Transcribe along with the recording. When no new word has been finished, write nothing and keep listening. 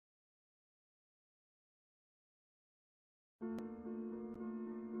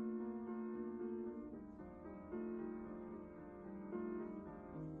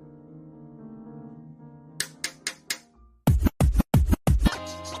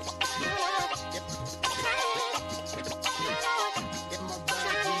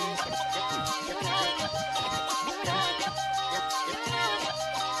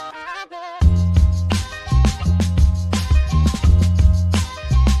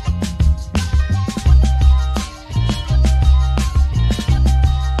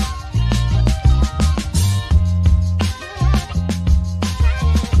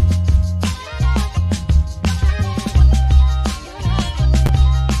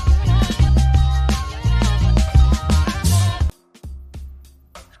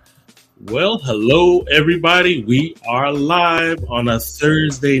Well, hello, everybody. We are live on a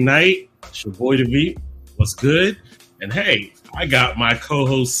Thursday night. It's your boy, David. What's good? And hey, I got my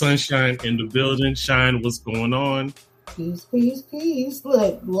co-host Sunshine in the building. Shine, what's going on? Peace, peace, peace.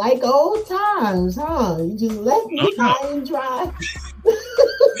 Look, like old times, huh? You just left me high and dry.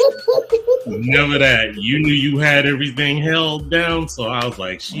 Never that. You knew you had everything held down, so I was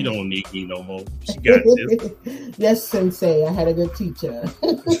like, she don't need me no more. She got this. Yes, Sensei. I had a good teacher.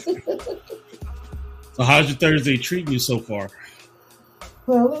 So how's your Thursday treating you so far?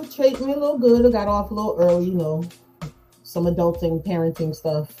 Well, it treated me a little good. I got off a little early, some adulting, parenting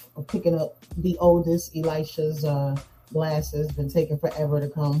stuff. I'm picking up the oldest, Elisha's glasses. Been taking forever to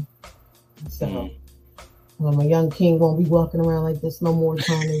come. So my young king won't be walking around like this no more,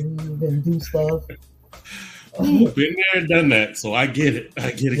 trying to leave and do stuff. Been there and done that, so I get it.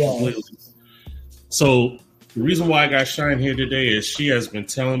 I get it completely. So the reason why I got Shine here today is she has been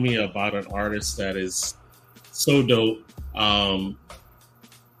telling me about an artist that is so dope.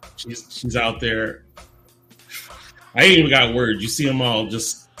 She's out there. I ain't even got words. You see them all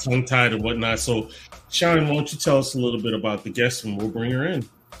just tongue-tied and whatnot. So, Shine, why don't you tell us a little bit about the guest and we'll bring her in.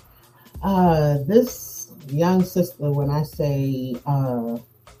 This young sister, when I say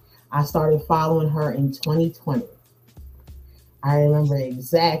I started following her in 2020, I remember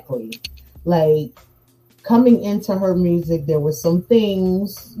exactly. Like, coming into her music, there were some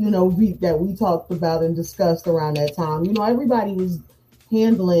things, that we talked about and discussed around that time. Everybody was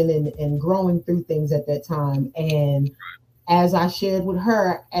handling and growing through things at that time. And as I shared with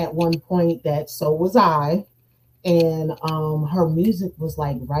her at one point, that so was I. And her music was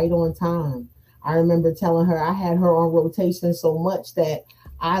like right on time. I remember telling her I had her on rotation so much that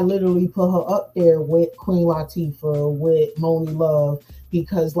I literally put her up there with Queen Latifah, with Moni Love,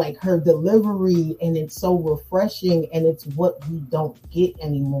 because like her delivery, and it's so refreshing, and it's what we don't get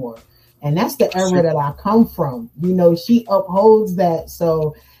anymore. And that's the era that I come from. She upholds that.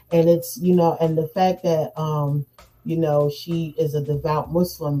 So, and it's, and the fact that, she is a devout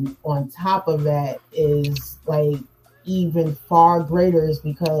Muslim on top of that is like even far greater, is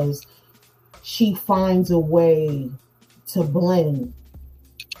because she finds a way to blend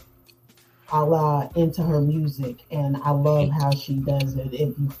Allah into her music, and I love how she does it.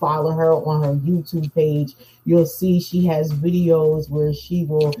 If you follow her on her YouTube page, you'll see she has videos where she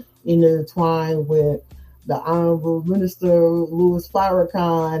will intertwine with the Honorable Minister Louis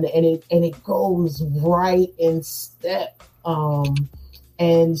Farrakhan, and it goes right in step.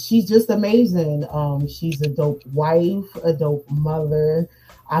 And she's just amazing. She's a dope wife, a dope mother.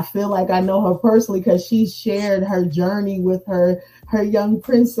 I feel like I know her personally because she shared her journey with her young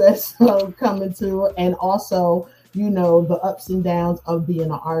princess coming to, and also, the ups and downs of being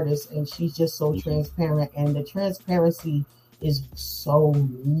an artist. And she's just so transparent, and the transparency is so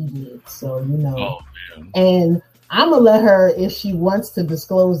needed. So, and I'm going to let her, if she wants to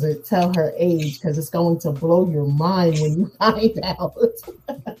disclose it, tell her age, because it's going to blow your mind when you find out.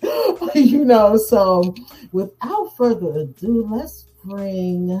 So without further ado, let's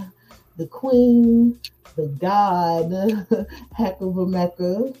bring the queen, the god, Hecava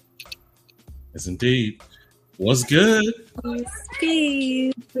Mecca. Yes, indeed. What's good?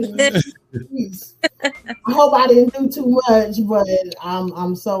 Peace. I hope I didn't do too much, but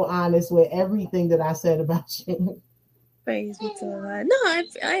I'm so honest with everything that I said about you. Praise be to Allah. No,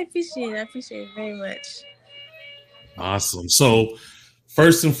 I appreciate it. I appreciate it very much. Awesome. So,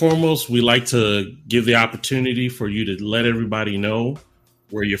 first and foremost, we like to give the opportunity for you to let everybody know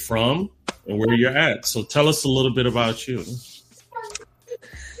where you're from and where you're at. So, tell us a little bit about you.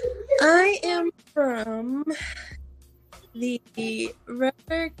 I am from the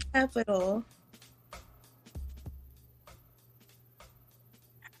record capital.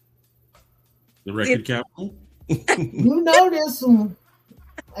 The record capital? You know this one.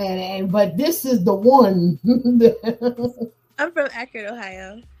 But this is the one. I'm from Akron,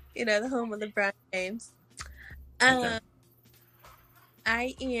 Ohio. The home of the Brown James. Okay.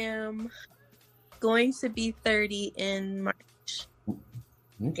 I am going to be 30 in March.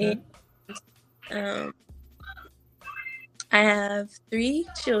 Okay. And I have 3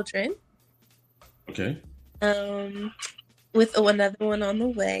 children. Okay. With another one on the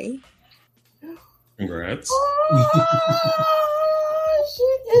way. Congrats. Oh,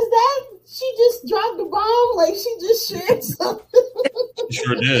 she just dropped the bomb? Like she just shared something? She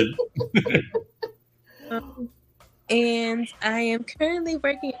sure did. And I am currently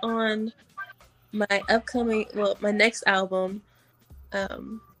working on my next album,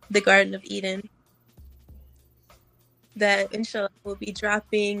 The Garden of Eden, that inshallah will be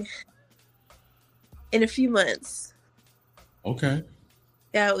dropping in a few months. Okay.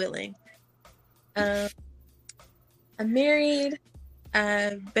 God willing. I'm married.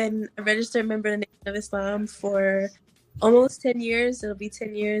 I've been a registered member of the Nation of Islam for almost 10 years. It'll be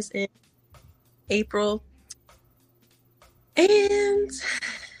 10 years in April. And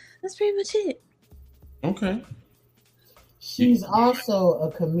that's pretty much it. Okay. She's also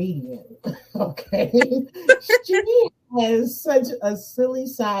a comedian. Okay. She has such a silly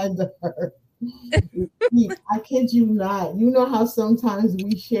side to her. I kid you not. You know how sometimes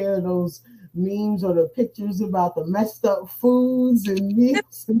we share those memes or the pictures about the messed up foods and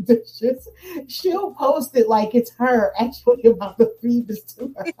meals and dishes? She'll post it like it's her actually about to feed this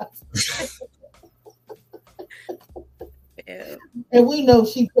to her husband. Yeah. And we know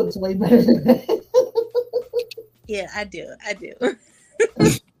she cooks way better than that. Yeah, I do. I do.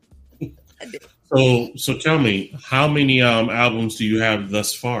 So tell me, how many albums do you have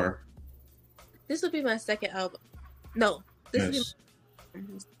thus far? This will be my second album. No, this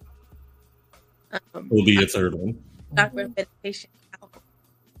will be your third one. Chakra Meditation album.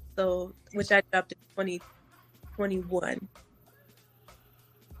 So, which I dropped in 2021.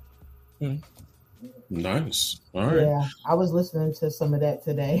 Nice. All right. Yeah, I was listening to some of that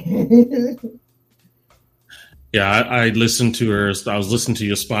today. Yeah, I listened to her. I was listening to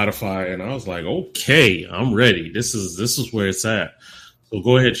your Spotify, and I was like, "Okay, I'm ready. This is where it's at." So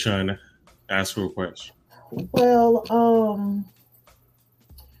go ahead, China. Ask her a question. Well,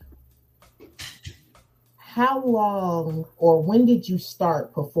 how long or when did you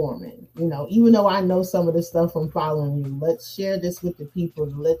start performing? You know, even though I know some of the stuff from following you, let's share this with the people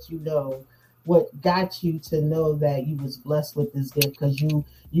to let you know what got you to know that you was blessed with this gift, because you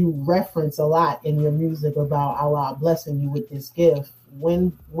reference a lot in your music about Allah blessing you with this gift.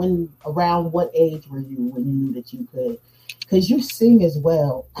 When around what age were you when you knew that you could? Because you sing as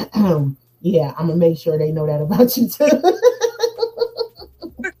well. Yeah, I'm gonna make sure they know that about you too.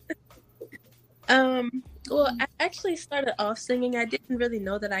 Well, I actually started off singing. I didn't really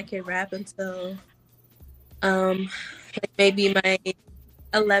know that I could rap until like maybe my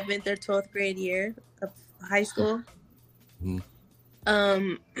 11th or 12th grade year of high school.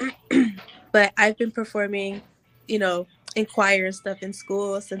 But I've been performing, you know, in choir and stuff in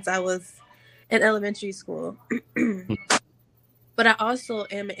school since I was in elementary school. But I also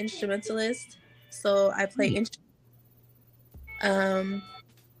am an instrumentalist, so I play instruments.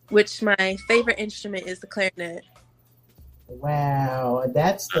 Which my favorite instrument is the clarinet. Wow,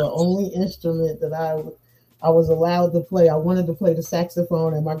 that's the only instrument that I was allowed to play. I wanted to play the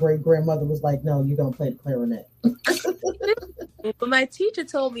saxophone, and my great grandmother was like, "No, you don't play the clarinet." But my teacher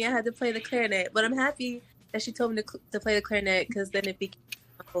told me I had to play the clarinet. But I'm happy that she told me to play the clarinet, because then it became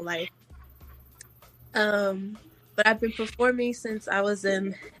my whole life. But I've been performing since I was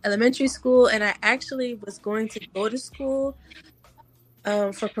in elementary school, and I actually was going to go to school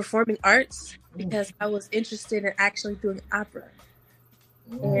for performing arts because I was interested in actually doing opera.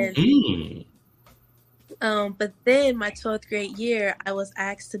 And but then my 12th grade year, I was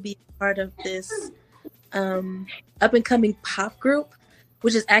asked to be part of this up and coming pop group,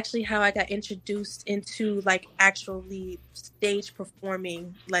 which is actually how I got introduced into like actually stage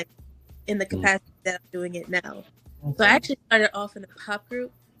performing, like in the capacity that I'm doing it now. Okay. So I actually started off in a pop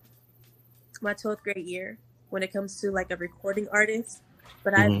group my 12th grade year when it comes to like a recording artist,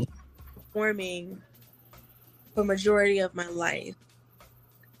 but I've been performing for majority of my life.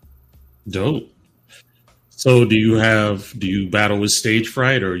 Dope. So do you battle with stage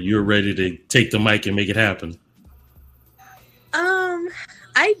fright, or you're ready to take the mic and make it happen?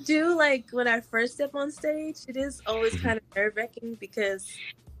 I do. Like when I first step on stage, it is always kind of nerve-wracking because,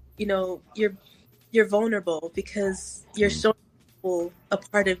 you know, you're vulnerable because you're showing people a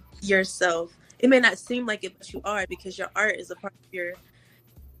part of yourself. It may not seem like it, but you are, because your art is a part of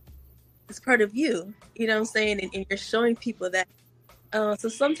it's part of you. You know what I'm saying? And you're showing people that. So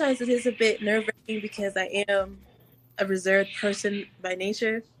sometimes it is a bit nerve-wracking because I am a reserved person by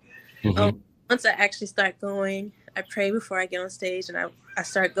nature. Once I actually start going, I pray before I get on stage, and I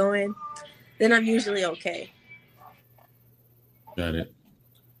start going, then I'm usually okay. Got it.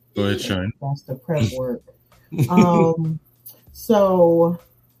 Go ahead, Shine. That's the prep work. So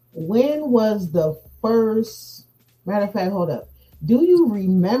when was the first, matter of fact, hold up. Do you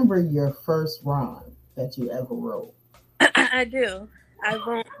remember your first rhyme that you ever wrote? I do. I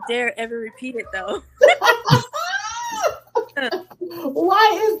won't dare ever repeat it though.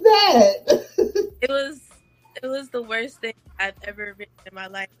 Why is that? It was the worst thing I've ever written in my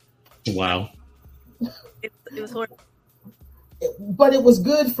life. Wow. It was horrible. But it was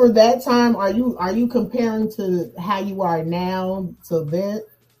good for that time. Are you comparing to how you are now to then?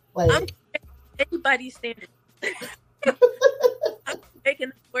 Like, I'm anybody's standard. I'm making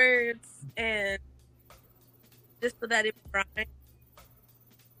the words, and just so that it was rhyme,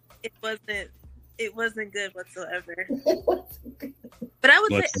 it wasn't good whatsoever. But I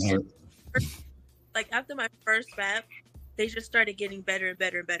would say, like, after my first rap, they just started getting better and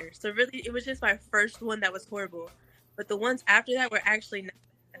better and better. So really, it was just my first one that was horrible. But the ones after that were actually not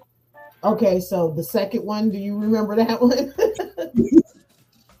bad. Okay, so the second one, do you remember that one?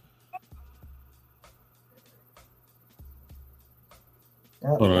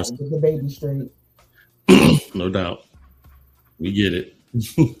 Hold on. Get the baby straight. No doubt. We get it.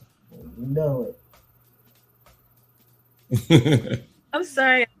 You know it. I'm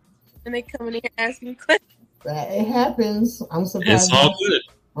sorry. And they come in here asking questions. It happens. I'm surprised. It's all good.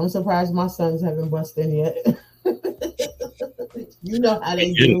 I'm surprised my sons haven't busted in yet. You know how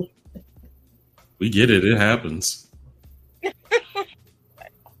they do. We get it. It happens.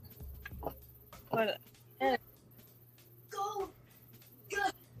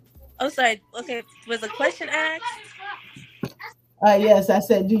 Oh, sorry. Okay, was a question asked? Yes, I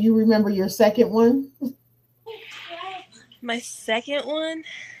said, do you remember your second one? My second one?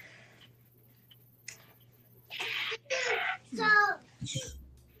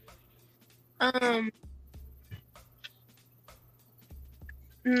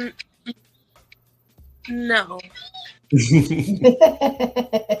 No.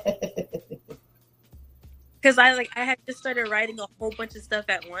 Because I had just started writing a whole bunch of stuff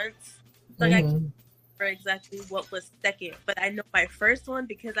at once. So I can't remember exactly what was second. But I know my first one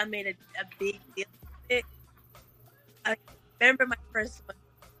because I made a big deal of it. I remember my first one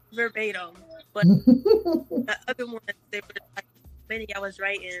verbatim. But the other ones, they were like many I was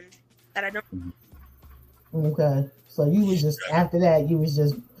writing that I don't. Okay. So you was just, after that, you was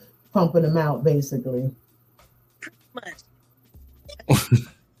just pumping them out, basically.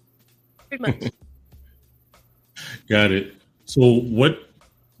 Pretty much. Got it. So what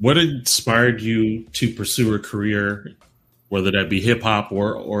inspired you to pursue a career, whether that be hip hop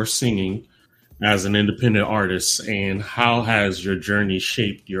or singing, as an independent artist, and how has your journey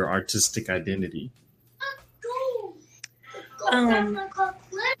shaped your artistic identity?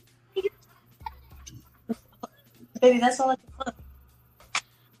 Baby, that's all I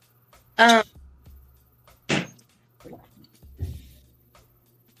can.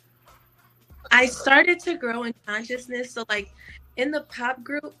 I started to grow in consciousness. So, like, in the pop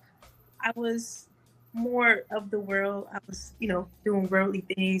group, I was more of the world. I was, doing worldly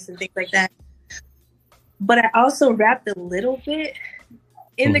things and things like that. But I also rapped a little bit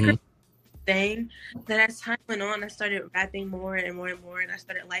in the group thing. Then as time went on, I started rapping more and more and more, and I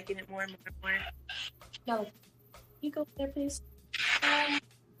started liking it more and more and more. No, can you go there, please?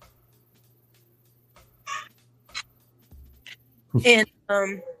 And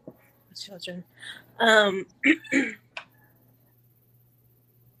children,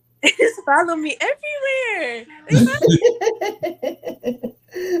 just follow me everywhere.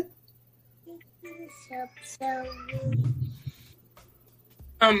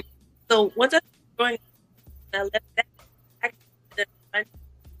 So once I was growing up, I left that. I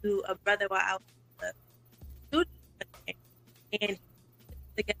to a brother while I was a student, and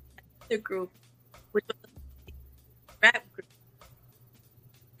to get another group, which was a rap group.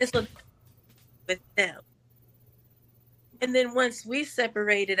 This was with them, and then once we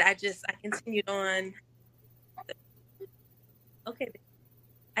separated, I continued on. Okay,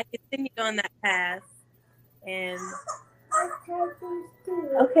 I continued on that path, and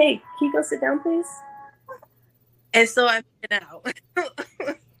okay, can you go sit down, please? And so I made it out.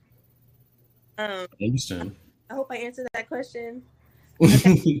 I understand. I hope I answered that question.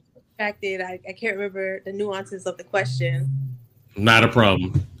 I can't remember the nuances of the question. Not a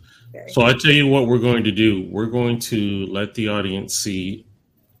problem. Okay. So I tell you what we're going to do. We're going to let the audience see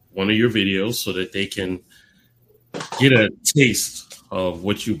one of your videos so that they can get a taste of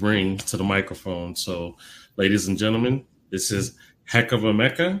what you bring to the microphone. So, ladies and gentlemen, this is Hecava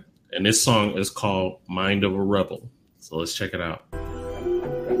Mecca, And this song is called Mind of a Rebel. So let's check it out.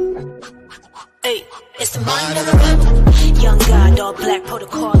 Hey, it's the mind of a rebel. Young God, all black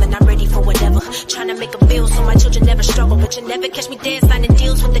protocol, and I'm ready for whatever. Trying to make a bill so my children never struggle, but you never catch me dead signing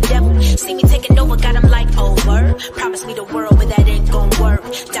deals with the devil. See me taking over, got them like over. Promise me the world, but that ain't gon' work.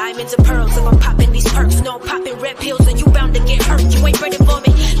 Diamonds and pearls, if I'm popping these perks. No, I'm popping red pills, and you bound to get hurt. You ain't ready for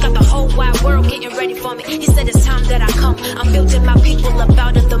me. Got the whole wide world getting ready for me. He said it's time that I come. I'm building my people up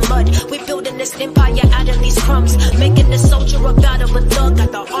out of the mud. We building this empire out of these crumbs. Making the soldier up out of a thug.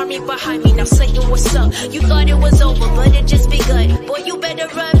 Got the army behind me, now say what's up. You thought it was over, but it just begun. Boy, you better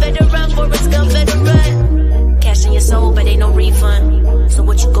run, Forrest Gump, better run. Cash in your soul, but ain't no refund. So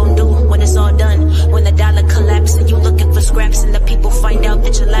what you gon' do when it's all done? When the dollar collapse and you looking for scraps and the people find out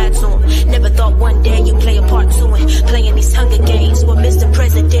that you lied to them. Never thought one day you play a part to it. Playing these Hunger Games where Mr.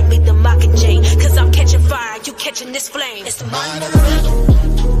 President beat the Mockingjay. Cause I'm catching fire, you catching this flame. It's the mind of the rebel.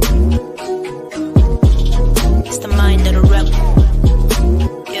 It's the mind of the rebel.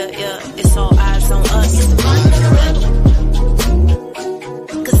 Yeah, it's all eyes on us. It's the mind of the rebel.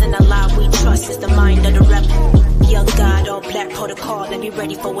 Cause in Allah we trust. It's the mind of the rebel. Young God, all black protocol, and be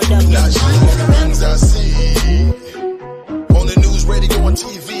ready for whatever. Not the things I see on the news, radio, on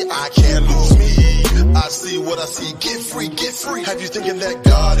TV. I can't lose me. I see what I see. Get free, get free. Have you thinking that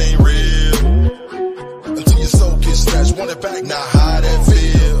God ain't real? Until your soul gets snatched, want it back. Now how that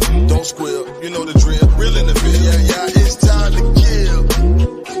feel? Don't squeal, you know the drill. Real in the field, yeah, it's time to kill.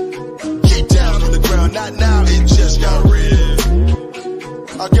 Not now, it just got real.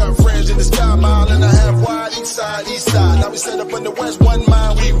 I got friends in the sky mile and a half wide, east side. Now we set up in the west, 1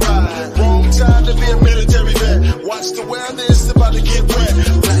 mile we ride. Wrong time to be a military vet. Watch the weather, it's about to get wet.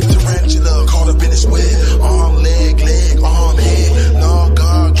 Black tarantula, caught up in his web. Arm, leg, arm, head. No,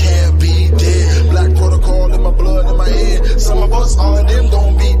 God can't be dead. Black protocol in my blood, in my head. Some of us, all of them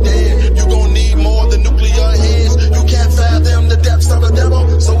gon' be dead. You gon' need more than nuclear heads. You can't fathom the depths of the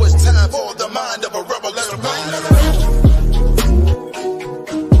devil. So it's time for the mind of a rebel. It's the mind of the rebel.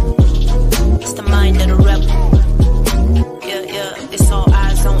 It's the mind of the rebel. Yeah, it's all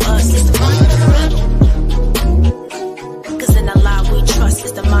eyes on us. It's the mind of the rebel. Cause in Allah we trust.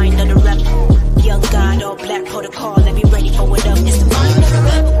 It's the mind of the rebel. Young God, all black protocol, and be ready for whatever. It's the mind of the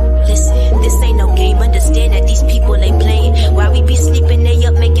rebel. Listen, this ain't no game. Understand that these people ain't playing. While we be sleeping, they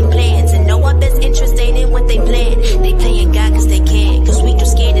up making plans. And know our best interest ain't in what they plan. They playing God cause they can. Cause we too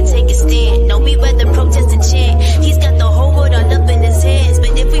scared to take a stand. No, we rather protest and chant. He's got the whole world all up in his hands.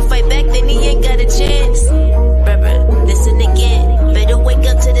 But if we fight back, then he ain't got a chance. Bruh, listen again. Better wake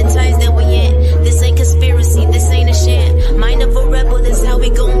up to the times that we in. This ain't conspiracy, this ain't a sham. Mind of a rebel, that's how we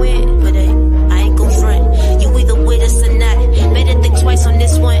gon' win. But I ain't gon' front. You either with us or not. Better think twice on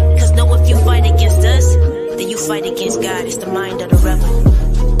this one. Cause know if you fight against us, then you fight against God. It's the mind of the rebel.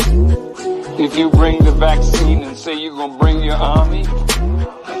 If you bring the vaccine and say you're gonna bring your army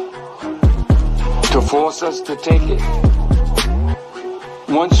to force us to take it,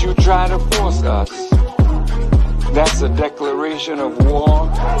 once you try to force us, that's a declaration of war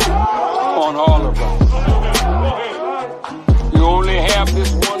on all of us. You only have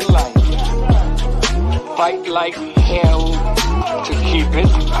this one life. Fight like hell to keep it,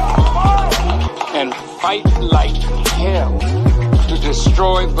 and fight like hell to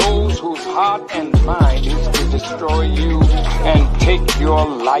destroy those whose heart and mind is to destroy you and take your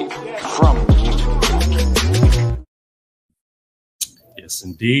life from you. Yes,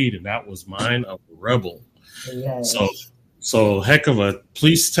 indeed. And that was Mind of a Rebel. Yes. So Hecava,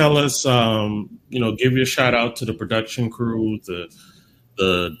 please tell us, give your shout out to the production crew,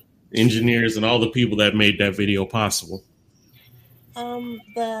 the engineers, and all the people that made that video possible.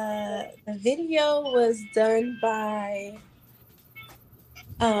 The video was done by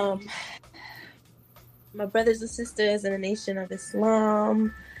my brothers and sisters in the Nation of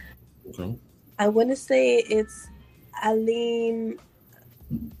Islam. Okay. I want to say it's Aleem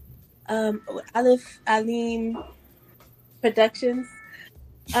Productions.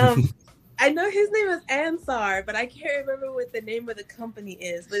 I know his name is Ansar, but I can't remember what the name of the company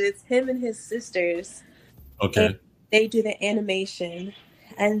is. But it's him and his sisters. Okay. And they do the animation,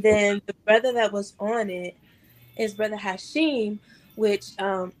 and then the brother that was on it is Brother Hashim. Which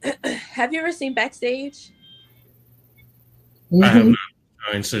have you ever seen Backstage? Mm-hmm. I have not.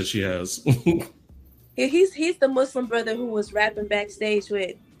 Ryan said she has. He's the Muslim brother who was rapping backstage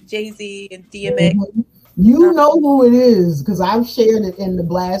with Jay-Z and DMX. Mm-hmm. You know who it is because I've shared it in the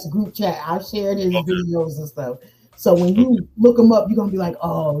Blast group chat. I've shared his videos and stuff. So when you look him up, you're gonna be like,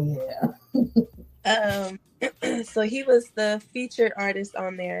 "Oh yeah." So he was the featured artist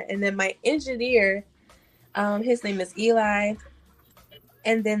on there, and then my engineer, his name is Eli.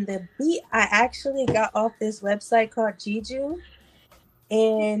 And then the beat I actually got off this website called Jiju,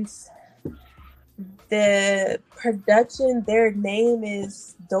 and the production, their name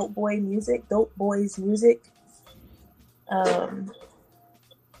is Dope Boys Music,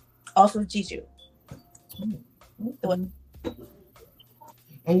 off of Jiju.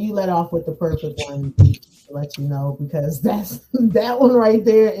 And you let off with the perfect one to let you know, because that one right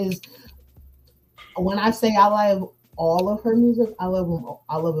there is, when I say I like all of her music, I love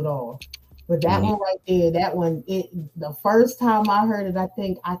it all. But that one right there, the first time I heard it, I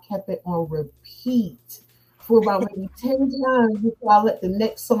think I kept it on repeat for about maybe 10 times before I let the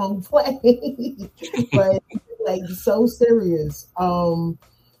next song play. But like, so serious. You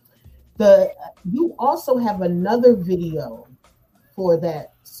also have another video for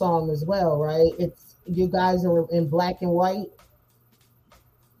that song as well, right? It's, you guys are in black and white.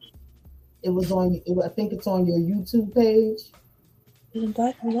 I think it's on your YouTube page. In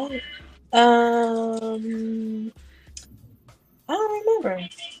black and white. I don't remember.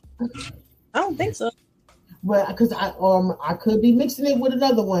 I don't think so. Well, because I could be mixing it with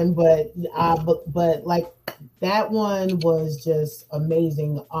another one, but like, that one was just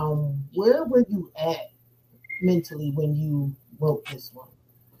amazing. Where were you at mentally when you wrote this one,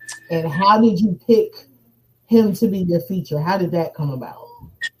 and how did you pick him to be your feature? How did that come about?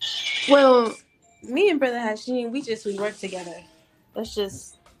 Well, me and Brother Hashim, we work together.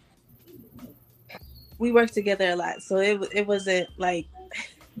 We work together a lot, so it wasn't like,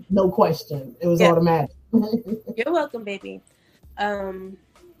 no question, it was automatic. You're welcome, baby.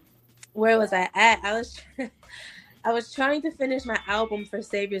 Where was I at? I was trying to finish my album for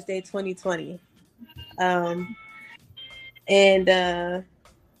Savior's Day 2020, and I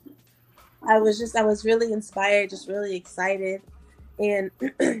was really inspired, just really excited, and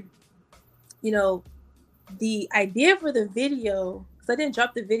you know, the idea for the video, because I didn't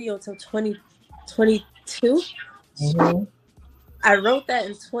drop the video until 2022. Mm-hmm. I wrote that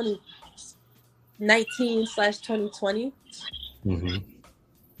in 2019/2020. Mm-hmm.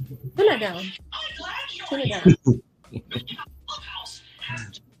 Turn it down.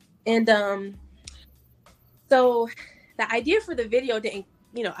 And so the idea for the video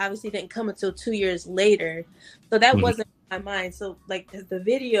obviously didn't come until 2 years later. So that wasn't on my mind. So like, the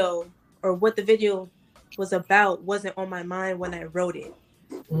video, or what the video was about, wasn't on my mind when I wrote it.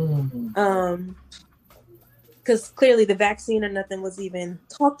 Because clearly the vaccine or nothing was even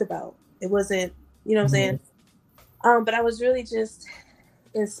talked about. It wasn't, you know what I'm saying? But I was really just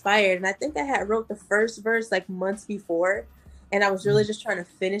inspired, and I think I had wrote the first verse like months before, and I was really just trying to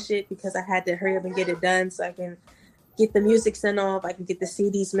finish it because I had to hurry up and get it done so I can get the music sent off, I can get the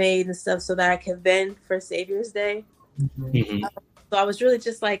CDs made and stuff, so that I can vend for Savior's Day. So I was really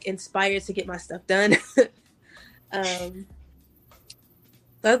just like inspired to get my stuff done.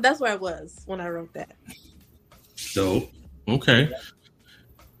 That's where I was when I wrote that. Dope. Okay.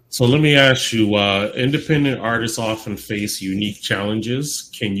 So let me ask you, independent artists often face unique challenges.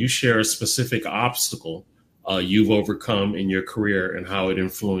 Can you share a specific obstacle you've overcome in your career and how it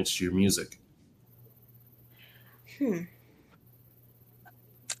influenced your music?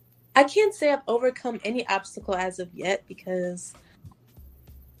 I can't say I've overcome any obstacle as of yet, because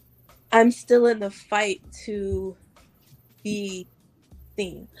I'm still in the fight to be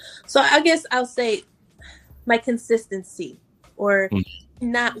seen. So I guess I'll say my consistency, or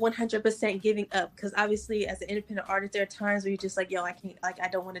not 100% giving up, because obviously as an independent artist, there are times where you're just like, yo, I can't, like, I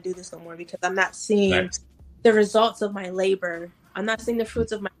don't want to do this no more because I'm not seeing the results of my labor. I'm not seeing the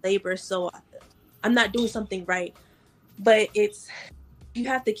fruits of my labor, so I'm not doing something right. But you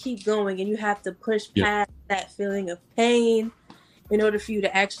have to keep going, and you have to push past that feeling of pain in order for you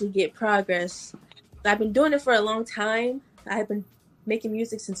to actually get progress. I've been doing it for a long time. I've been making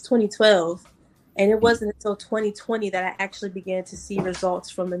music since 2012. And it wasn't until 2020 that I actually began to see results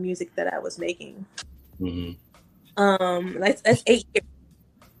from the music that I was making. That's 8 years.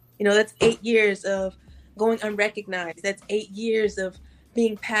 That's 8 years of going unrecognized. That's 8 years of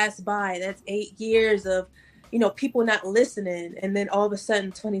being passed by. That's 8 years of, people not listening. And then all of a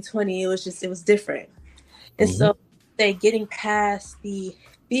sudden, 2020, it was different. And so getting past the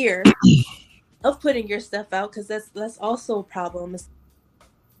fear of putting your stuff out, because that's also a problem.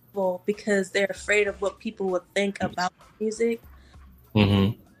 Because they're afraid of what people would think about music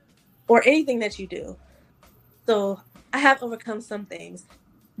or anything that you do. So I have overcome some things,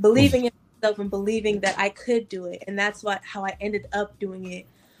 believing in myself and believing that I could do it. And that's how I ended up doing it,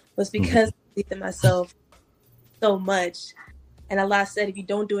 was because I believed in myself so much. And Allah said, if you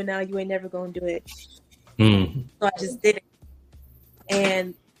don't do it now, you ain't never going to do it. So I just did it.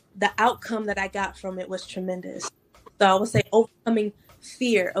 And the outcome that I got from it was tremendous. So I would say overcoming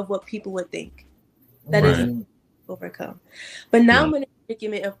fear of what people would think. That Right. is overcome. But now Yeah. I'm in a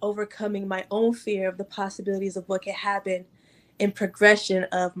predicament of overcoming my own fear of the possibilities of what can happen in progression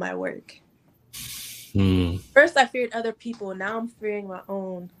of my work. First, I feared other people. Now I'm fearing my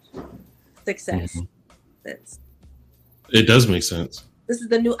own success. It does make sense. This is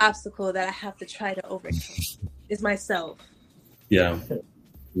the new obstacle that I have to try to overcome. Is myself. Yeah.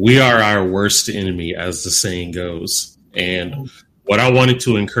 We are our worst enemy, as the saying goes. And what I wanted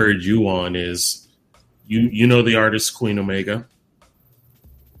to encourage you on is, you know the artist Queen Omega?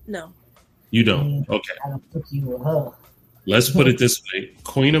 No. You don't? Okay. I don't think you with her. Let's put it this way.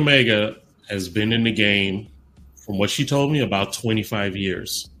 Queen Omega has been in the game, from what she told me, about 25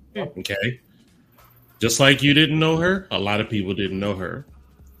 years. Okay? Just like you didn't know her, a lot of people didn't know her.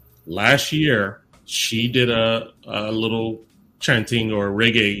 Last year, she did a little chanting or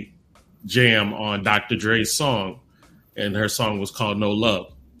reggae jam on Dr. Dre's song, and her song was called No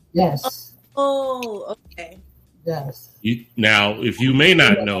Love. Yes. Oh, okay. Yes. Now, if you may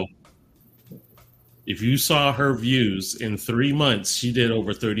not know, if you saw her views in 3 months, she did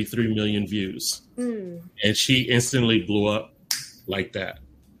over 33 million views. And she instantly blew up like that.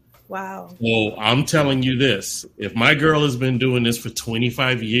 Wow. Well, I'm telling you this. If my girl has been doing this for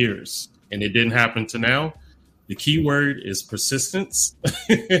 25 years and it didn't happen to now, the key word is persistence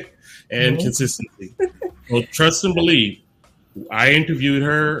and consistency. Well, trust and believe. I interviewed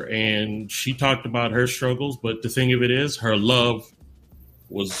her and she talked about her struggles, but the thing of it is her love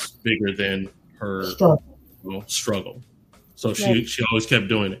was bigger than her struggle. So she always kept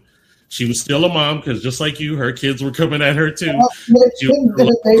doing it. She was still a mom because just like you, her kids were coming at her too.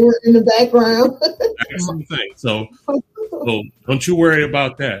 They were in the background. That's the thing. So don't you worry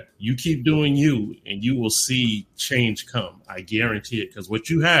about that. You keep doing you and you will see change come. I guarantee it. Because what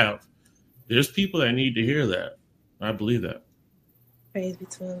you have, there's people that need to hear that. I believe that. Praise be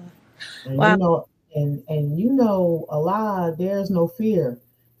to Allah. Wow. Allah, there's no fear.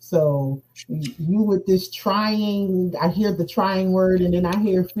 So you with this trying, I hear the trying word and then I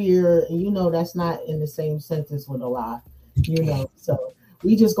hear fear, and that's not in the same sentence with Allah, So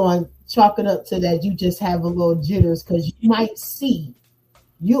we just going to chalk it up to that. You just have a little jitters because you might see,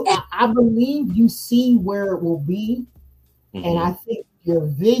 I believe you see where it will be. And I think your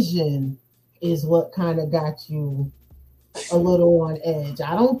vision is what kind of got you a little on edge.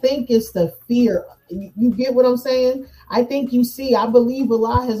 I don't think it's the fear. You get what I'm saying? I think you see, I believe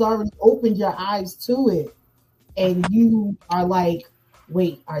Allah has already opened your eyes to it. And you are like,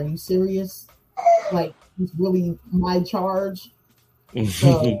 wait, are you serious? Like, it's really my charge?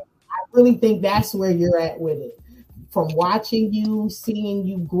 So I really think that's where you're at with it. From watching you, seeing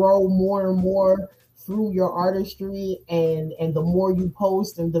you grow more and more through your artistry and the more you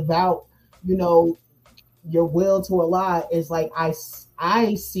post and devout, your will to Allah is like, I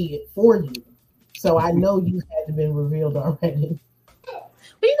see it for you. So I know you had been revealed already. But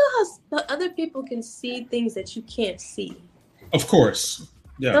you know how other people can see things that you can't see. Of course.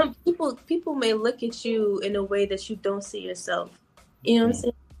 Yeah. Some people may look at you in a way that you don't see yourself. You know what I'm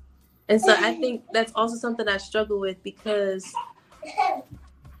saying? And so I think that's also something I struggle with because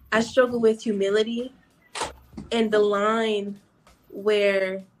I struggle with humility and the line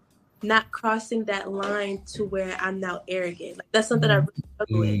where not crossing that line to where I'm now arrogant. Like that's something I really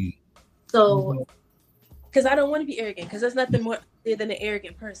struggle with. So, because I don't want to be arrogant, because there's nothing more than an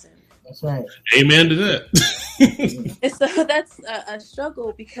arrogant person. That's right. Amen to that. And so that's a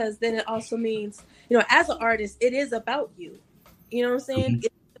struggle because then it also means, as an artist, it is about you. You know what I'm saying?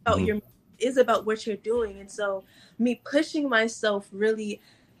 It's about it's about what you're doing. And so me pushing myself really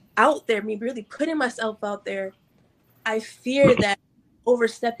out there, me really putting myself out there, I fear that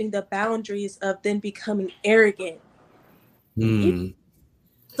overstepping the boundaries of then becoming arrogant. So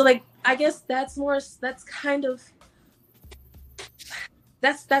like, I guess that's a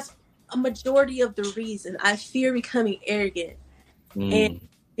majority of the reason I fear becoming arrogant. And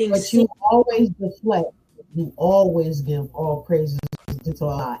but you always deflect. You always give all praises to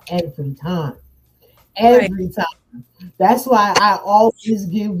Allah every time. Every time. That's why I always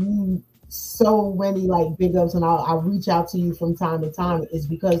give you so many like big ups, and I'll reach out to you from time to time. Is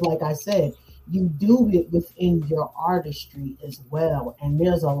because, like I said, you do it within your artistry as well. And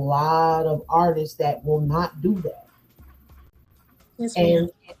there's a lot of artists that will not do that. Yes, and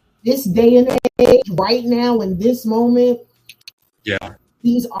this day and age, right now, in this moment,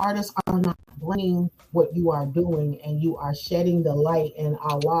 these artists are not bringing what you are doing, and you are shedding the light, and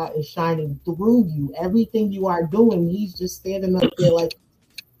Allah is shining through you. Everything you are doing, He's just standing up there like,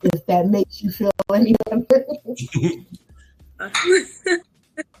 if that makes you feel any better.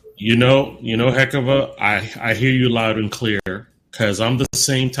 You know, Hecava, I hear you loud and clear. because I'm the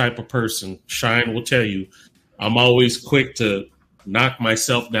same type of person. Shine will tell you, I'm always quick to knock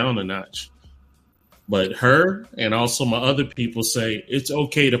myself down a notch. But her and also my other people say it's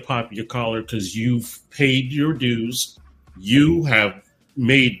okay to pop your collar because you've paid your dues. You have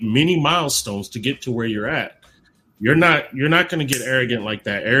made many milestones to get to where you're at. You're not going to get arrogant like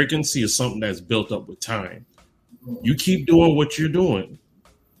that. Arrogancy is something that's built up with time. You keep doing what you're doing.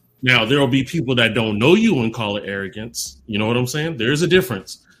 Now, there will be people that don't know you and call it arrogance. You know what I'm saying? There's a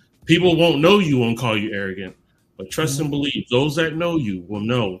difference. People won't know you and call you arrogant. But trust and believe, those that know you will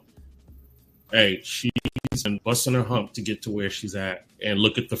know, hey, she's been busting her hump to get to where she's at, and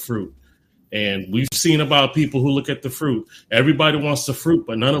look at the fruit. And we've seen about people who look at the fruit. Everybody wants the fruit,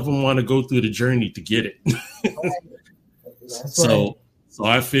 but none of them want to go through the journey to get it. So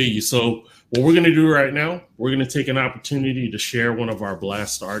I feel you. So what we're going to do right now, we're going to take an opportunity to share one of our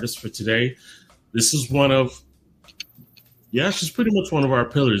blast artists for today. This is she's pretty much one of our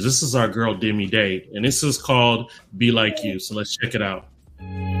pillars. This is our girl, Demi Day, and this is called Be Like You. So let's check it out.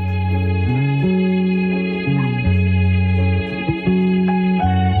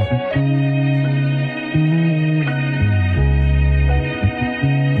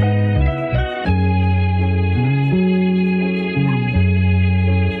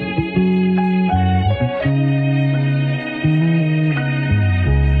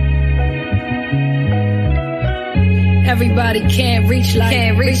 Everybody can't reach like,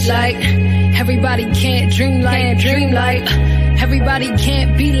 everybody can't dream like, everybody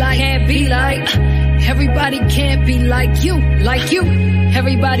can't be like, everybody can't be like you,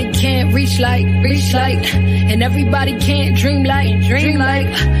 everybody can't reach like, and everybody can't dream like,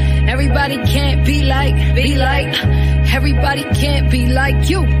 everybody can't be like, everybody can't be like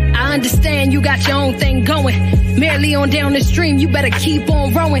you. I understand you got your own thing going. Merely on down the stream, you better keep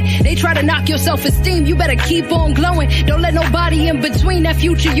on rowing. They try to knock your self-esteem, you better keep on glowing. Don't let nobody in between that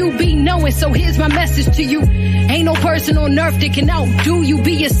future you be knowing. So here's my message to you. Ain't no person on earth that can outdo you.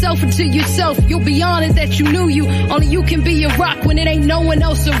 Be yourself until yourself. You'll be honest that you knew you. Only you can be your rock when it ain't no one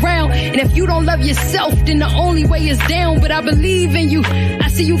else around. And if you don't love yourself, then the only way is down. But I believe in you. I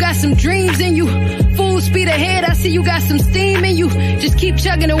see you got some dreams in you. Full speed ahead, I see you got some steam in you. Just keep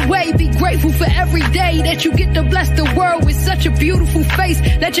chugging away. Be grateful for every day that you get to bless the world with such a beautiful face.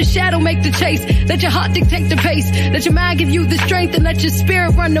 Let your shadow make the chase. Let your heart dictate the pace. Let your mind give you the strength and let your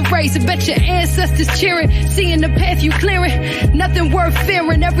spirit run the race. I bet your ancestors cheering, seeing the path you clearing. Nothing worth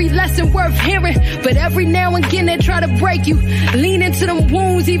fearing, every lesson worth hearing. But every now and again they try to break you. Lean into them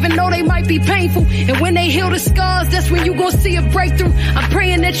wounds even though they might be painful. And when they heal the scars, that's when you gon' see a breakthrough. I'm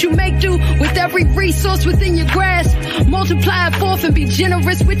praying that you make do with every resource within your grasp. Multiply it forth and be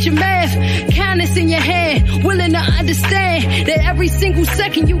generous with your math. Kindness in your hand, willing to understand that every single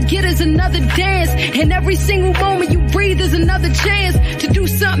second you get is another dance. And every single moment you breathe is another chance to do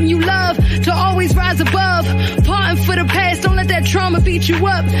something you love, to always rise above. Parting for the past, don't let that trauma beat you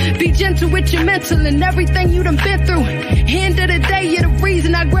up. Be gentle with your mental and everything you done been through. End of the day, you're the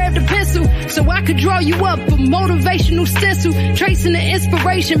reason I grabbed a pencil, so I could draw you up a motivational stencil. Tracing the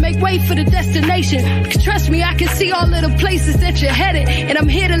inspiration, make way for the destination. Cause trust me, I can see all of the places that you're headed. And I'm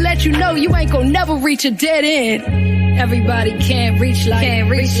here to let you know you ain't gonna never reach a dead end. Everybody can't reach like,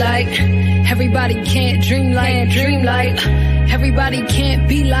 everybody can't dream like, everybody can't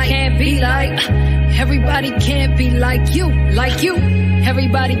be like, everybody can't be like you,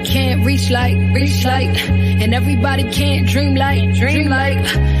 everybody can't reach like, and everybody can't dream like,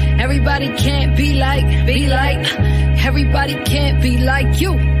 everybody can't be like, everybody can't be like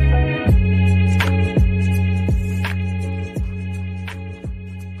you.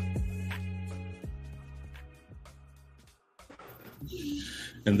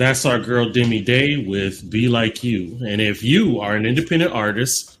 And that's our girl Demi Day with Be Like You. And if you are an independent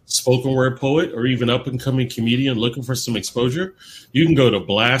artist, spoken word poet, or even up-and-coming comedian looking for some exposure, you can go to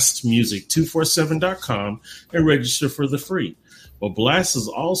blastmusic247.com and register for the free. But Blast is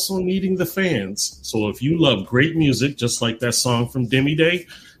also needing the fans. So if you love great music, just like that song from Demi Day,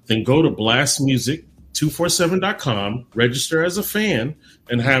 then go to blastmusic247.com, register as a fan,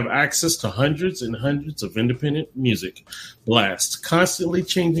 and have access to hundreds and hundreds of independent music. Blast, constantly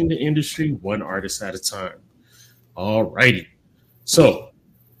changing the industry one artist at a time. All righty. So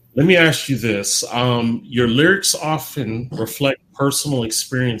let me ask you this. Your lyrics often reflect personal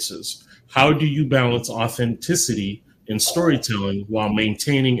experiences. How do you balance authenticity in storytelling while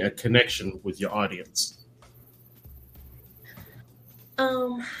maintaining a connection with your audience?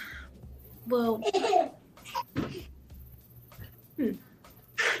 Well,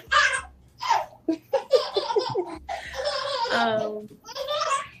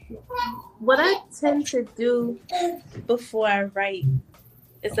 what I tend to do before I write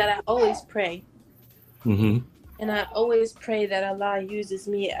is that I always pray. Mm-hmm. And I always pray that Allah uses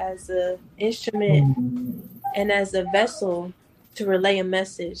me as an instrument and as a vessel to relay a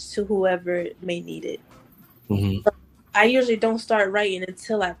message to whoever may need it. Mm-hmm. So I usually don't start writing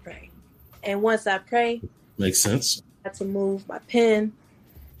until I pray. And once I pray, makes sense. I have to move my pen,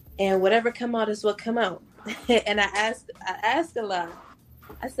 and whatever come out is what come out. And I ask Allah.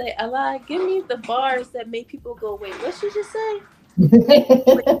 I say, Allah, give me the bars that make people go, wait, what should you say?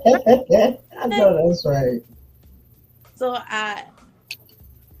 I know that's right. So I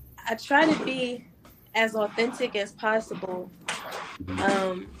try to be as authentic as possible,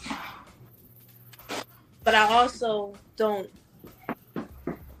 but I also don't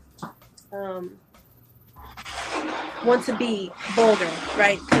want to be vulgar,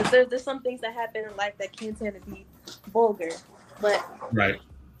 right? Because there's some things that happen in life that can tend to be vulgar, but right.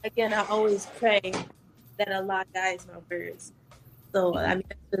 Again, I always pray that Allah guides my words. So I mean,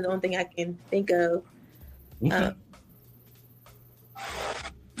 that's the only thing I can think of. Okay.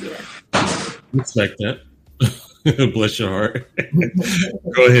 Yeah. Respect that. Bless your heart.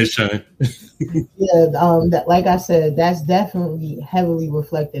 Go ahead, Shine. Yeah, that, like I said, that's definitely heavily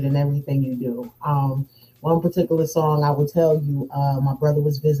reflected in everything you do. One particular song I will tell you, my brother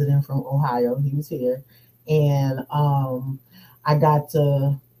was visiting from Ohio. He was here, and I got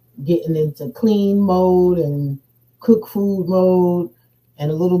to getting into clean mode and cook food mode and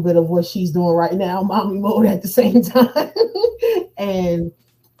a little bit of what she's doing right now, mommy mode at the same time. And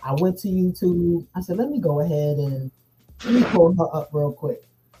I went to YouTube. I said, let me go ahead and let me pull her up real quick.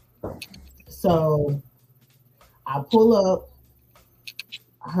 So I pull up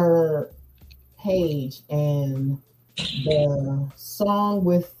her page, and the song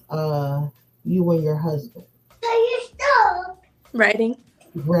with you and your husband. Writing.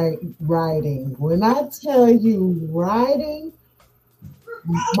 Right, writing. When I tell you writing,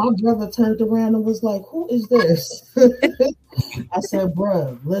 my brother turned around and was like, who is this? I said,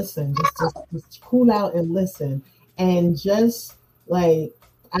 bruh, listen, just cool out and listen. And just like,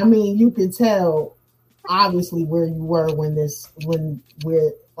 I mean, you could tell obviously where you were when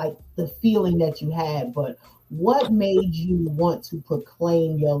we're like the feeling that you had, but what made you want to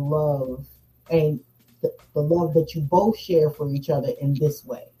proclaim your love and the love that you both share for each other in this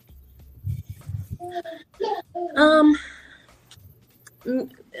way? I'm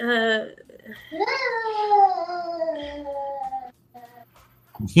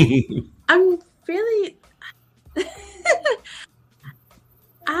really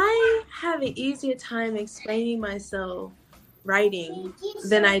I have an easier time explaining myself writing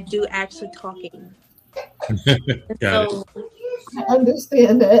than I do actually talking. Got it. I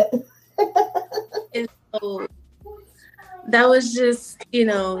understand that. And so that was just,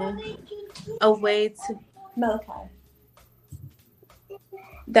 a way to Malachi.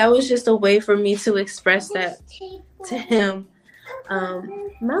 That was just a way for me to express that to him.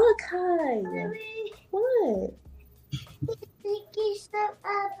 Malachi, what?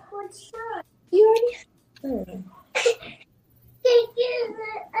 You already.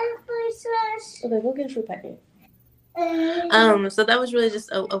 Okay, go get a fruit packet. So that was really just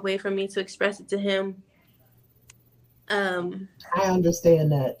a way for me to express it to him. I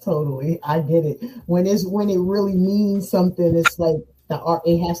understand that totally. I get it. When it really means something, it's like the art.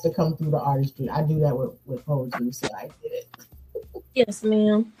 It has to come through the artistry. I do that with poetry, so I get it. Yes,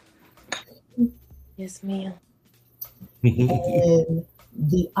 ma'am. Yes, ma'am. And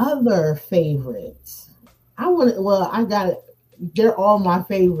the other favorites, they're all my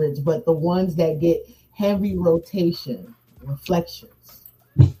favorites, but the ones that get heavy rotation, Reflections.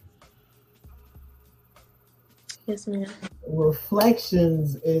 Yes, ma'am.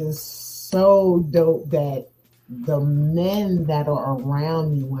 Reflections is so dope that the men that are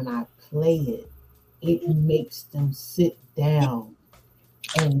around me when I play it makes them sit down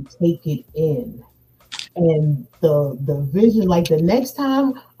and take it in. And the vision, like the next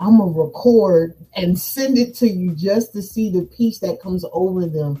time I'm gonna record and send it to you just to see the piece that comes over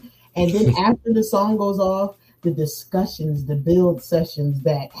them. And then after the song goes off, the discussions, the build sessions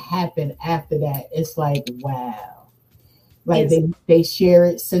that happen after that, it's like, wow. Like they share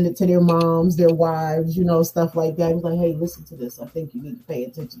it, send it to their moms, their wives, stuff like that. It's like, hey, listen to this. I think you need to pay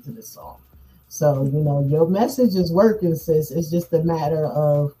attention to this song. So, your message is working, sis. It's just a matter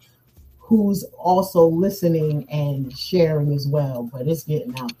of who's also listening and sharing as well. But it's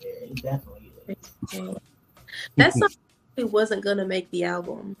getting out there. It definitely is. That song wasn't gonna make the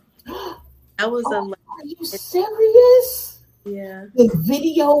album. That was are you serious? Yeah. The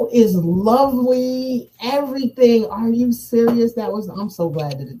video is lovely. Everything. Are you serious? I'm so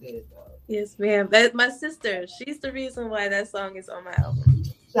glad that it did, though. Yes, ma'am. That's my sister. She's the reason why that song is on my album.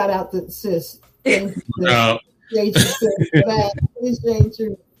 Shout out to sis. Thank you, sis. No. Appreciate you, sis. Appreciate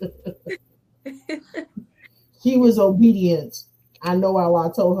you. She was obedient. I know how I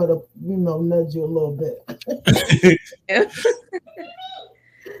told her to, nudge you a little bit.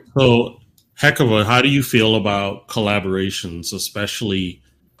 So, Hecava, how do you feel about collaborations, especially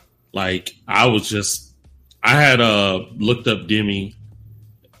like I had looked up Demi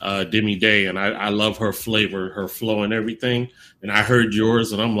Day, and I love her flavor, her flow and everything. And I heard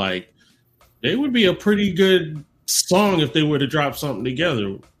yours and I'm like, they would be a pretty good song if they were to drop something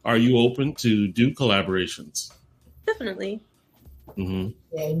together. Are you open to do collaborations? Definitely. Mm-hmm.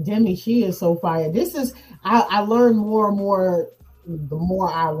 Yeah, and Demi, she is so fire. I learned more and more the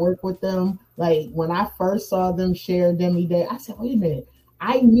more I work with them. Like when I first saw them share Demi Day, I said, wait a minute.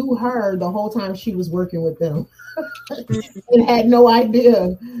 I knew her the whole time she was working with them and had no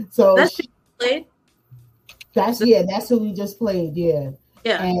idea. So that's who we just played. Yeah.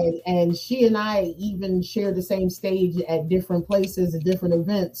 Yeah. And she and I even share the same stage at different places, at different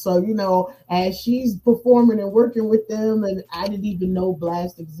events. So, as she's performing and working with them, and I didn't even know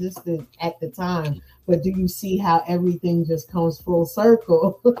Blast existed at the time. But do you see how everything just comes full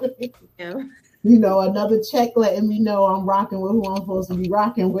circle? Yeah. Another check letting me know I'm rocking with who I'm supposed to be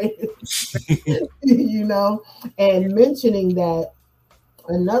rocking with. And mentioning that,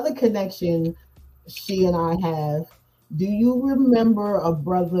 another connection she and I have. Do you remember a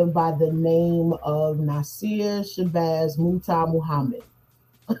brother by the name of Nasir Shabazz Muta Muhammad?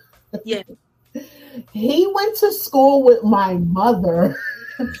 Yeah. He went to school with my mother.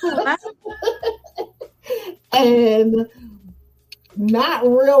 And not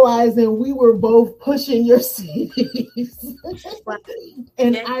realizing we were both pushing your CDs.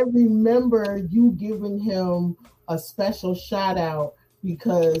 And I remember you giving him a special shout out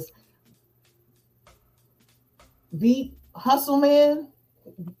because the Hustle Man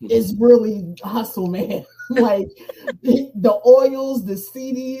is really Hustle Man. Like the oils, the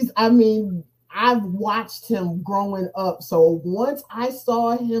CDs. I mean, I've watched him growing up. So once I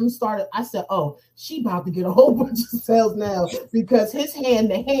saw him started, I said, oh, she about to get a whole bunch of sales now because his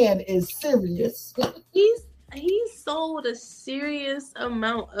hand to hand is serious. He sold a serious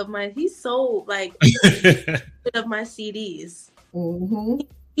amount of he sold like of my CDs. Mm-hmm.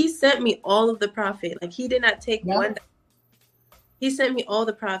 He sent me all of the profit. Like he did not take one. He sent me all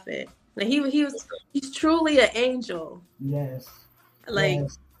the profit. Like he's truly an angel. Yes. Like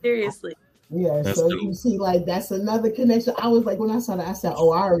seriously. Yeah. That's so dope. You see, like that's another connection. I was like, when I saw that, I said,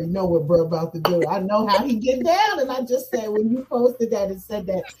 "Oh, I already know what bro about to do. I know how he get down." And I just said, when you posted that and said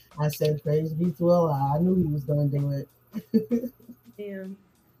that, I said, "Praise be to Allah." I knew he was going to do it. Yeah.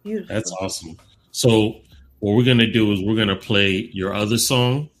 Beautiful. That's awesome. So what we're going to do is we're going to play your other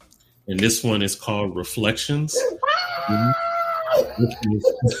song, and this one is called Reflections.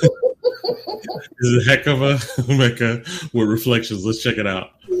 This is Hecava Mecca with Reflections. Let's check it out.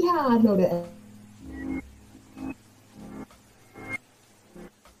 Yeah, I know that.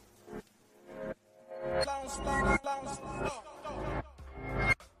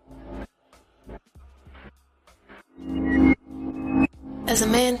 As a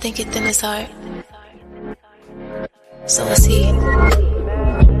man thinketh in his heart, so is he. Now,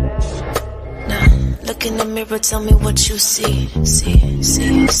 look in the mirror, tell me what you see. See.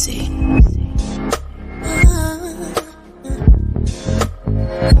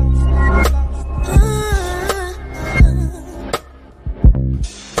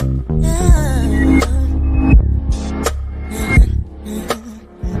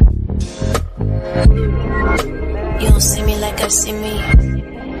 You don't see me like I see me.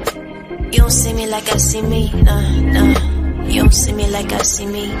 You don't see me like I see me. Nah. You don't see me like I see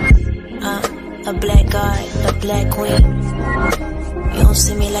me. A black god, a black queen. You don't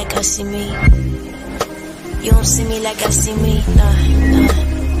see me like I see me. You don't see me like I see me. Nah.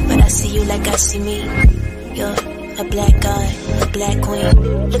 But I see you like I see me. You're a black god, a black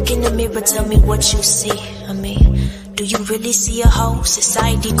queen. Look in the mirror, tell me what you see. I mean, do you really see a hoe?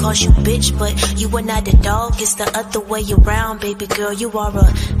 Society calls you bitch, but you are not a dog. It's the other way around, baby girl. You are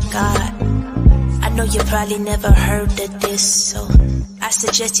a god. I know you probably never heard of this, so I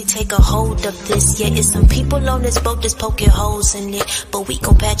suggest you take a hold of this. Yeah, it's some people on this boat that's poking holes in it, but we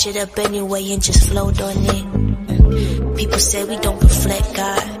gon' patch it up anyway and just float on it. People say we don't reflect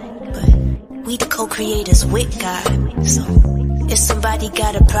God, but we the co-creators with God. So if somebody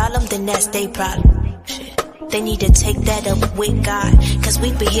got a problem, then that's their problem. Shit. They need to take that up with God, cause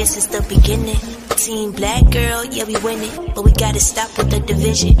we've been here since the beginning. Team black girl, yeah, we winning, but we gotta stop with the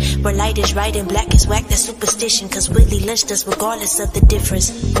division. Where light is right and black is whack, that's superstition. Cause Willie lynched us regardless of the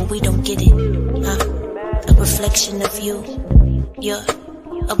difference, but we don't get it. A reflection of you, you're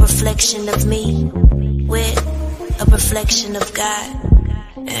a reflection of me. We're a reflection of God.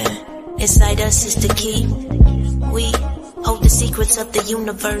 Inside us is the key. We hold the secrets of the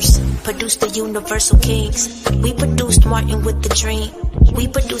universe, produce the universal kings. We produced Martin with the dream. We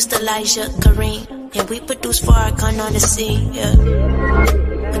produced Elijah, Kareem, and we produced Farrakhan on the scene, yeah.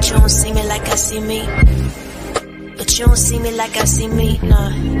 But you don't see me like I see me. But you don't see me like I see me,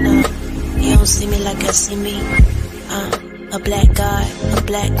 nah. You don't see me like I see me. A black god, a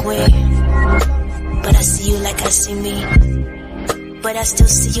black queen. But I see you like I see me. But I still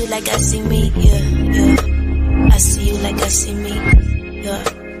see you like I see me, yeah. I see you like I see me. You're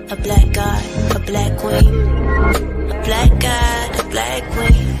a black god, a black queen. A black god, a black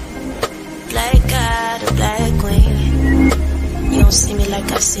queen. Black god, a black queen. You don't see me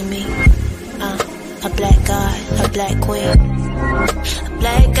like I see me. A black god, a black queen. A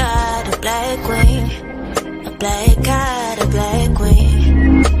black god, a black queen. A black god, a black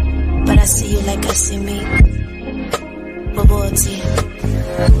queen. But I see you like I see me. Royalty.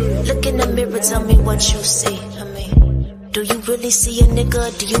 Look in the mirror, tell me what you see. Do you really see a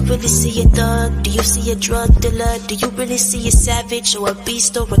nigga? Do you really see a thug? Do you see a drug dealer? Do you really see a savage or a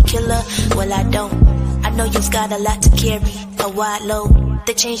beast or a killer? Well, I don't. I know you've got a lot to carry, a wide load.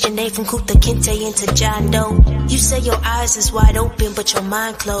 They changed your name from Kuta Kinte into John Doe. You say your eyes is wide open, but your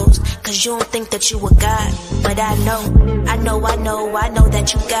mind closed. Cause you don't think that you a god. But I know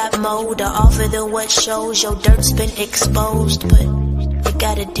that you got more to offer than what shows. Your dirt's been exposed, but you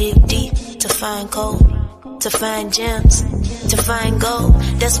gotta dig deep to find gold. To find gems, to find gold,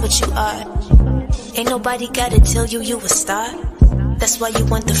 that's what you are. Ain't nobody gotta tell you you a star. That's why you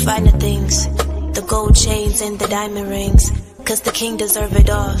want the finer things, the gold chains and the diamond rings. Cause the king deserve it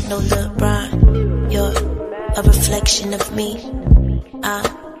all, no LeBron. You're a reflection of me, I'm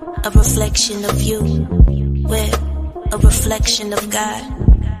a reflection of you. We're a reflection of God,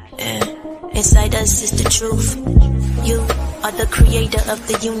 and inside us is the truth. You are the creator of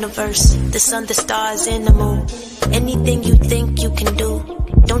the universe, the sun, the stars, and the moon. Anything you think you can do.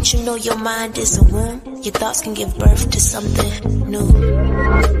 Don't you know your mind is a womb? Your thoughts can give birth to something new.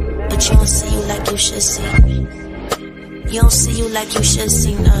 But you don't see you like you should see. You don't see you like you should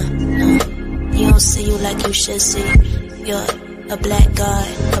see, nah. You don't see you like you should see. You're a black god,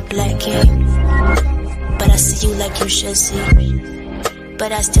 a black king. But I see you like you should see.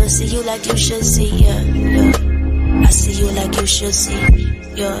 But I still see you like you should see, yeah. I see you like you should see.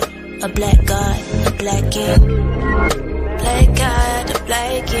 You're a black god, a black king. Black god, a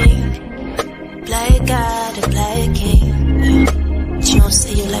black king. Black god, a black king. But you don't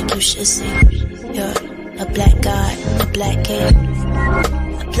see you like you should see. You're a black god, a black king.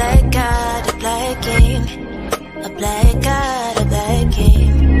 A black god, a black king. A black god, a black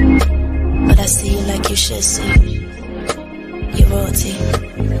king. But I see you like you should see. You're royalty.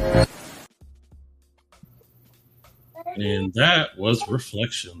 And that was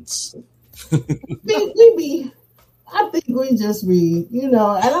Reflections. I think we just be, and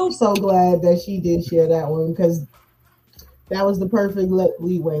I'm so glad that she did share that one because that was the perfect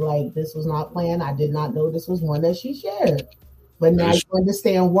leeway. Like, this was not planned. I did not know this was one that she shared. But now you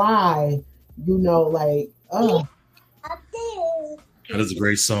understand why, That is a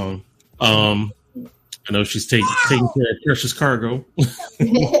great song. I know she's taking care of precious cargo.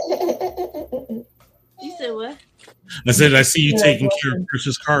 You said what? I said, I see you taking care of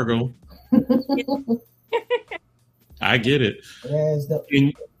precious cargo. I get it. Yes,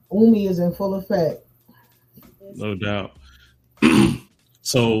 the Umi is in full effect. No doubt.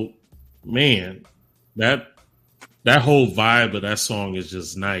 So, man, that whole vibe of that song is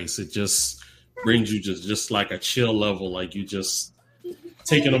just nice. It just brings you just like a chill level, like you just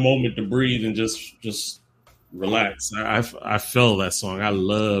taking a moment to breathe and just relax. I felt that song. I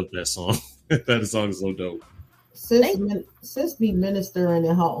love that song. That song is so dope. Sis be ministering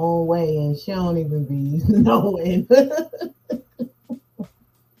in her own way, and she don't even be knowing.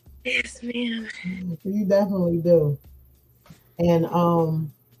 Yes, ma'am. You definitely do. And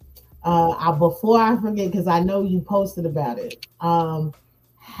before I forget, because I know you posted about it.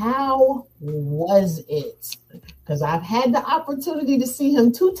 How was it? Because I've had the opportunity to see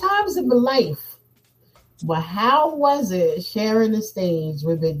him 2 times in my life. But how was it sharing the stage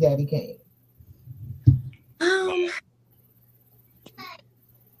with Big Daddy Kane?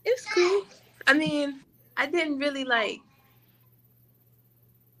 It's cool. I mean, I didn't really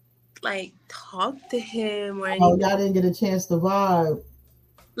like talk to him or Oh, anything. y'all didn't get a chance to vibe.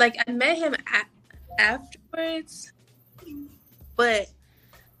 Like I met him afterwards, but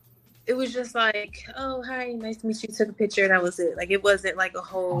it was just like, oh, hi, nice to meet you. Took a picture and that was it. Like it wasn't like a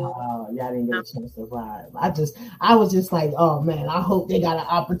whole. Oh, y'all didn't get a chance to vibe. I was just like, oh man, I hope they got an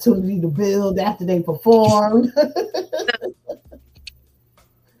opportunity to build after they performed.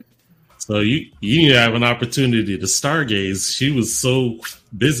 So you need to have an opportunity to stargaze. She was so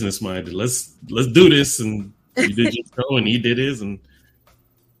business minded. Let's do this, and you did your show, and he did his, and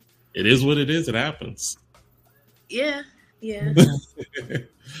it is what it is. It happens. Yeah.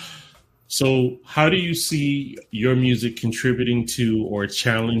 So, how do you see your music contributing to or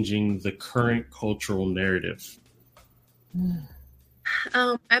challenging the current cultural narrative?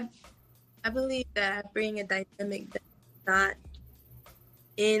 I believe that I bring a dynamic that's not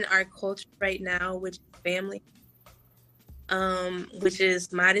in our culture right now, which is family, which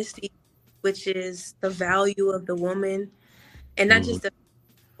is modesty, which is the value of the woman, and not just the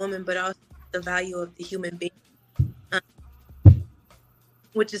woman, but also the value of the human being,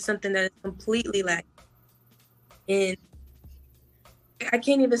 which is something that is completely lacking. And I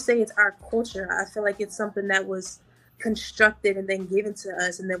can't even say it's our culture. I feel like it's something that was constructed and then given to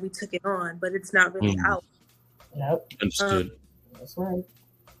us, and then we took it on, but it's not really out. Yep. Understood. That's right.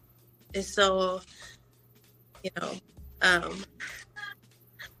 And so,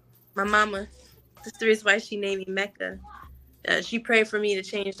 my mama, that's the reason why she named me Mecca. She prayed for me to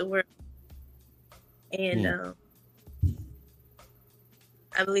change the world. And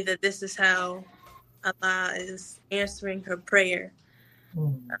I believe that this is how Allah is answering her prayer.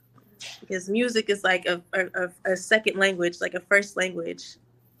 Because music is like a second language, like a first language,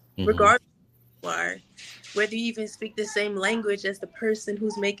 regardless of who you are, whether you even speak the same language as the person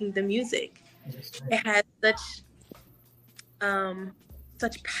who's making the music. It has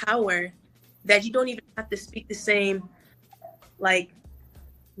such power that you don't even have to speak the same like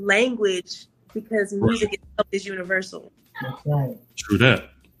language, because music itself is universal. That's right. True that.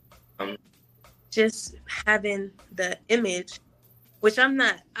 Just having the image, which I'm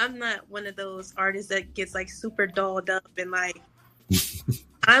not one of those artists that gets like super dolled up and like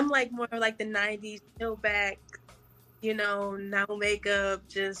I'm like more like the 90s, chill back, no makeup,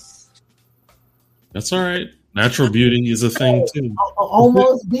 just. That's all right. Natural beauty is a thing too.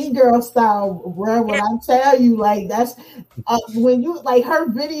 Almost B-girl style, bro. When I tell you, like that's when you like her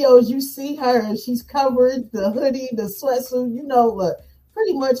videos, you see her and she's covered, the hoodie, the sweatsuit. Look,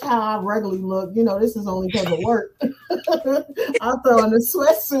 pretty much how I regularly look. This is only because of work. I'll throw on a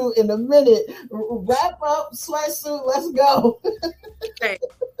sweatsuit in a minute. Wrap up, sweatsuit. Let's go. Right.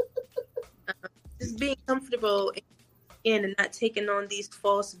 Just being comfortable in and not taking on these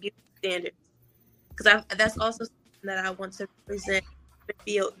false beauty standards. Because that's also something that I want to represent.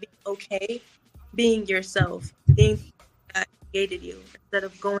 Be okay being yourself, being God created you, instead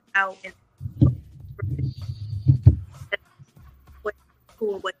of going out and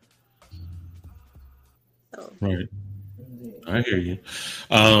cool way. So. Right, I hear you.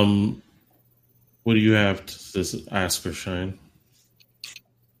 What do you have to ask her, Shine?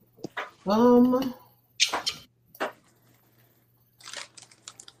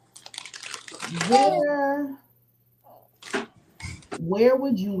 Where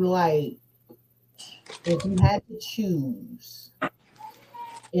would you like, if you had to choose,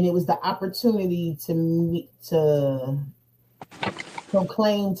 and it was the opportunity to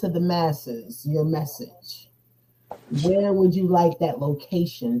proclaim to the masses your message, where would you like that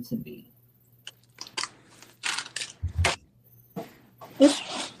location to be?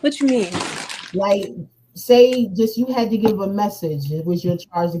 What you mean? Like, say just you had to give a message. It was your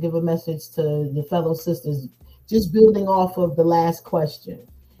charge to give a message to your fellow sisters. Just building off of the last question.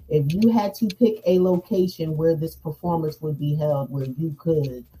 If you had to pick a location where this performance would be held, where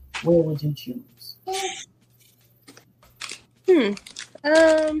would you choose? I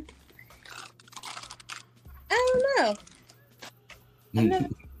don't know.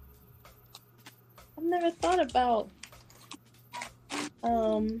 I've never thought about.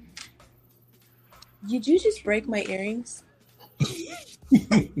 Did you just break my earrings?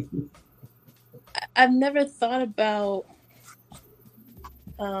 I've never thought about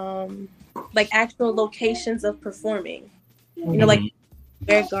like actual locations of performing. Like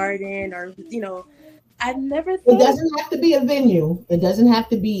Bear Garden or I've never thought. It doesn't have to be a venue. It doesn't have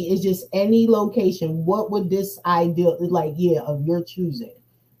to be. It's just any location. What would this ideal of your choosing?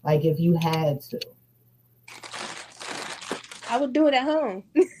 Like if you had to. I would do it at home.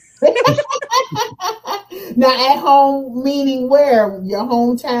 Now, at home, meaning where? Your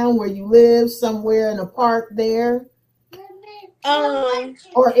hometown, where you live, somewhere in a park there?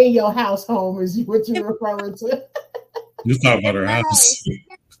 Or in your house home is what you're referring to. You talk about her house.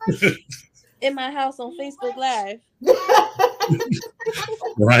 In my house on Facebook Live.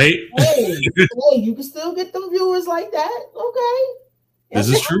 Right? Hey, you can still get them viewers like that. Okay. This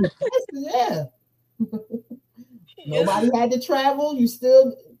is true. Yeah. Nobody had to travel. You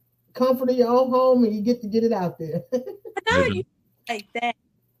still comfort in your own home and you get to get it out there. How you like that?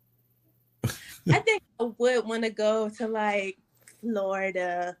 I think I would want to go to like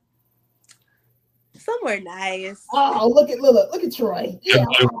Florida. Somewhere nice. Oh, look at Troy. Yeah.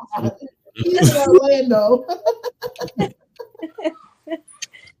 He's in Orlando. I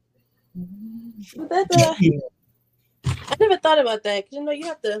never thought about that because you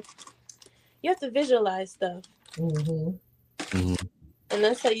have to visualize stuff, and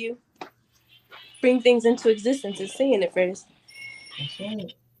that's how you bring things into existence, is seeing it first. That's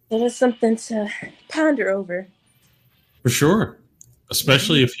right. So that's something to ponder over. For sure,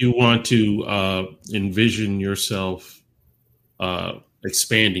 especially if you want to envision yourself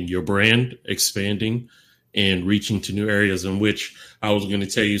expanding, your brand expanding, and reaching to new areas. In which I was going to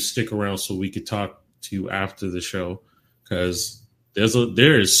tell you, stick around so we could talk to you after the show, because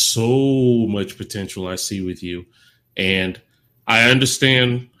there is so much potential I see with you, and I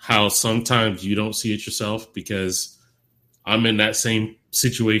understand how sometimes you don't see it yourself, because I'm in that same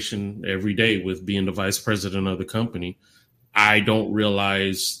situation every day with being the vice president of the company. I don't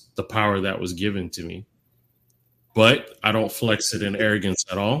realize the power that was given to me, but I don't flex it in arrogance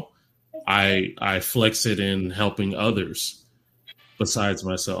at all. I flex it in helping others besides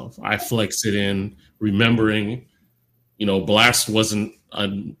myself. I flex it in remembering, Blast wasn't a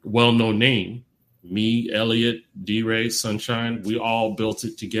well-known name. Me, Elliot, D-Ray, Sunshine, we all built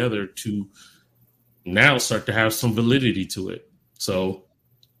it together to now start to have some validity to it. So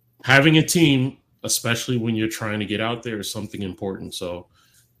having a team, especially when you're trying to get out there, is something important. So,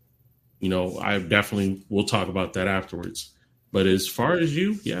 I definitely will talk about that afterwards. But as far as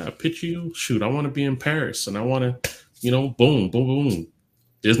you, pitch you, shoot, I want to be in Paris and I want to, boom, boom, boom.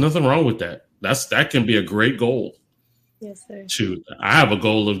 There's nothing wrong with that. That can be a great goal. Yes, sir. Shoot, I have a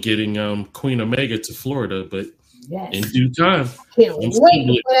goal of getting Queen Omega to Florida, but in due time, can't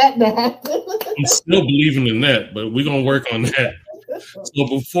wait for that to happen. I'm still believing in that, but we're going to work on that. So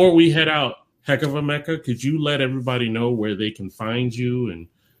before we head out, Hecava Mecca, could you let everybody know where they can find you and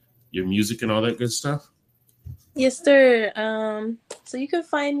your music and all that good stuff? Yes, sir. So you can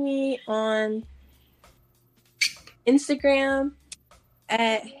find me on Instagram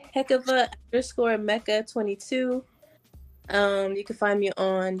at Hecava_Mecca22. You can find me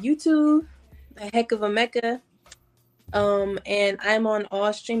on YouTube at Hecava Mecca. And I'm on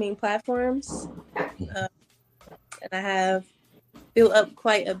all streaming platforms. And I have built up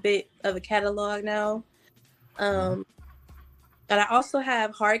quite a bit of a catalog now. And I also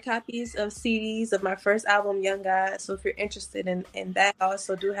have hard copies of CDs of my first album, Young God. So if you're interested in that, I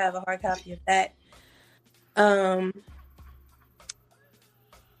also do have a hard copy of that.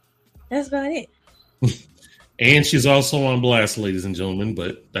 That's about it. And she's also on Blast, ladies and gentlemen,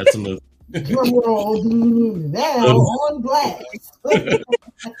 but that's another. Drum roll now on Blast.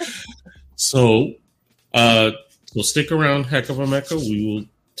 So stick around, Hecava Mecca. We will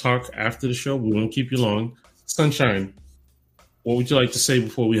talk after the show. We won't keep you long. Sunshine, what would you like to say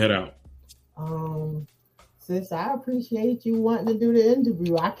before we head out? Sis, I appreciate you wanting to do the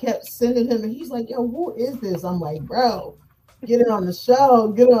interview. I kept sending him, and he's like, "Yo, who is this?" I'm like, "Bro, get it on the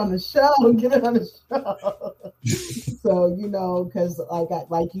show. Get it on the show. Get it on the show." So, because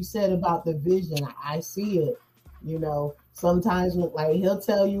like you said about the vision, I see it. Sometimes he'll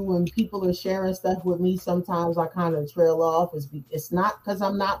tell you when people are sharing stuff with me, sometimes I kind of trail off. It's not because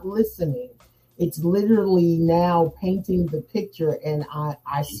I'm not listening. It's literally now painting the picture, and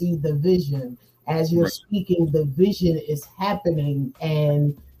I see the vision. As you're speaking, the vision is happening.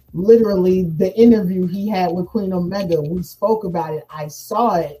 And literally the interview he had with Queen Omega, we spoke about it. I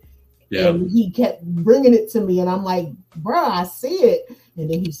saw it. Yeah. And he kept bringing it to me, and I'm like, bro, I see it. And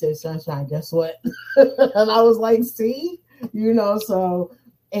then he said, Sunshine, guess what? And I was like, see? So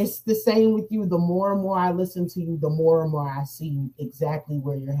it's the same with you. The more and more I listen to you, the more and more I see exactly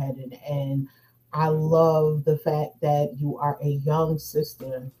where you're headed. And I love the fact that you are a young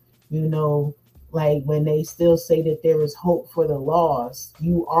sister. When they still say that there is hope for the lost,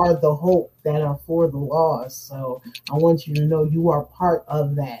 you are the hope that are for the lost. So I want you to know you are part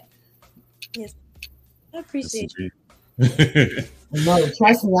of that. Yes, I appreciate you. No,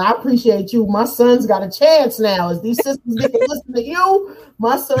 trust me, I appreciate you. My sons got a chance now. As these sisters get to listen to you,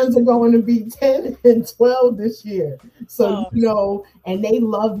 my sons are going to be 10 and 12 this year. So, and they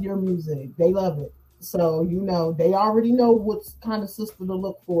love your music. They love it. So, they already know what kind of sister to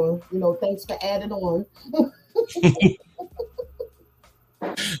look for. Thanks for adding on.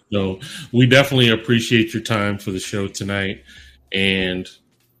 So we definitely appreciate your time for the show tonight. And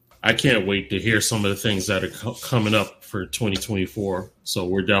I can't wait to hear some of the things that are coming up for 2024. So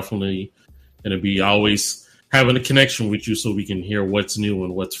we're definitely going to be always having a connection with you so we can hear what's new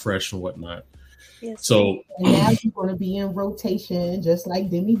and what's fresh and whatnot. Yes. So now you're going to be in rotation, just like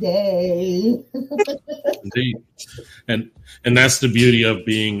Demi Day. Indeed. And that's the beauty of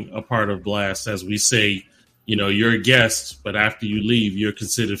being a part of Blast. As we say, you're a guest, but after you leave, you're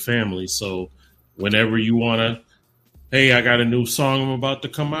considered family. So whenever you want to, hey, I got a new song I'm about to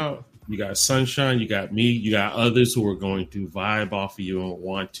come out. You got Sunshine, you got me, you got others who are going to vibe off of you and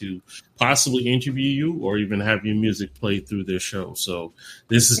want to possibly interview you or even have your music played through their show. So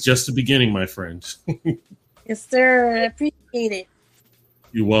this is just the beginning, my friend. Yes, sir. I appreciate it.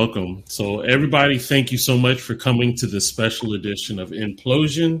 You're welcome. So everybody, thank you so much for coming to this special edition of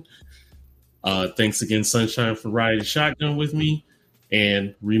Inplosion. Thanks again, Sunshine, for riding shotgun with me.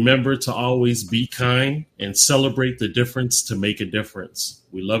 And remember to always be kind and celebrate the difference to make a difference.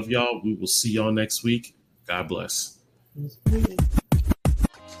 We love y'all. We will see y'all next week. God bless.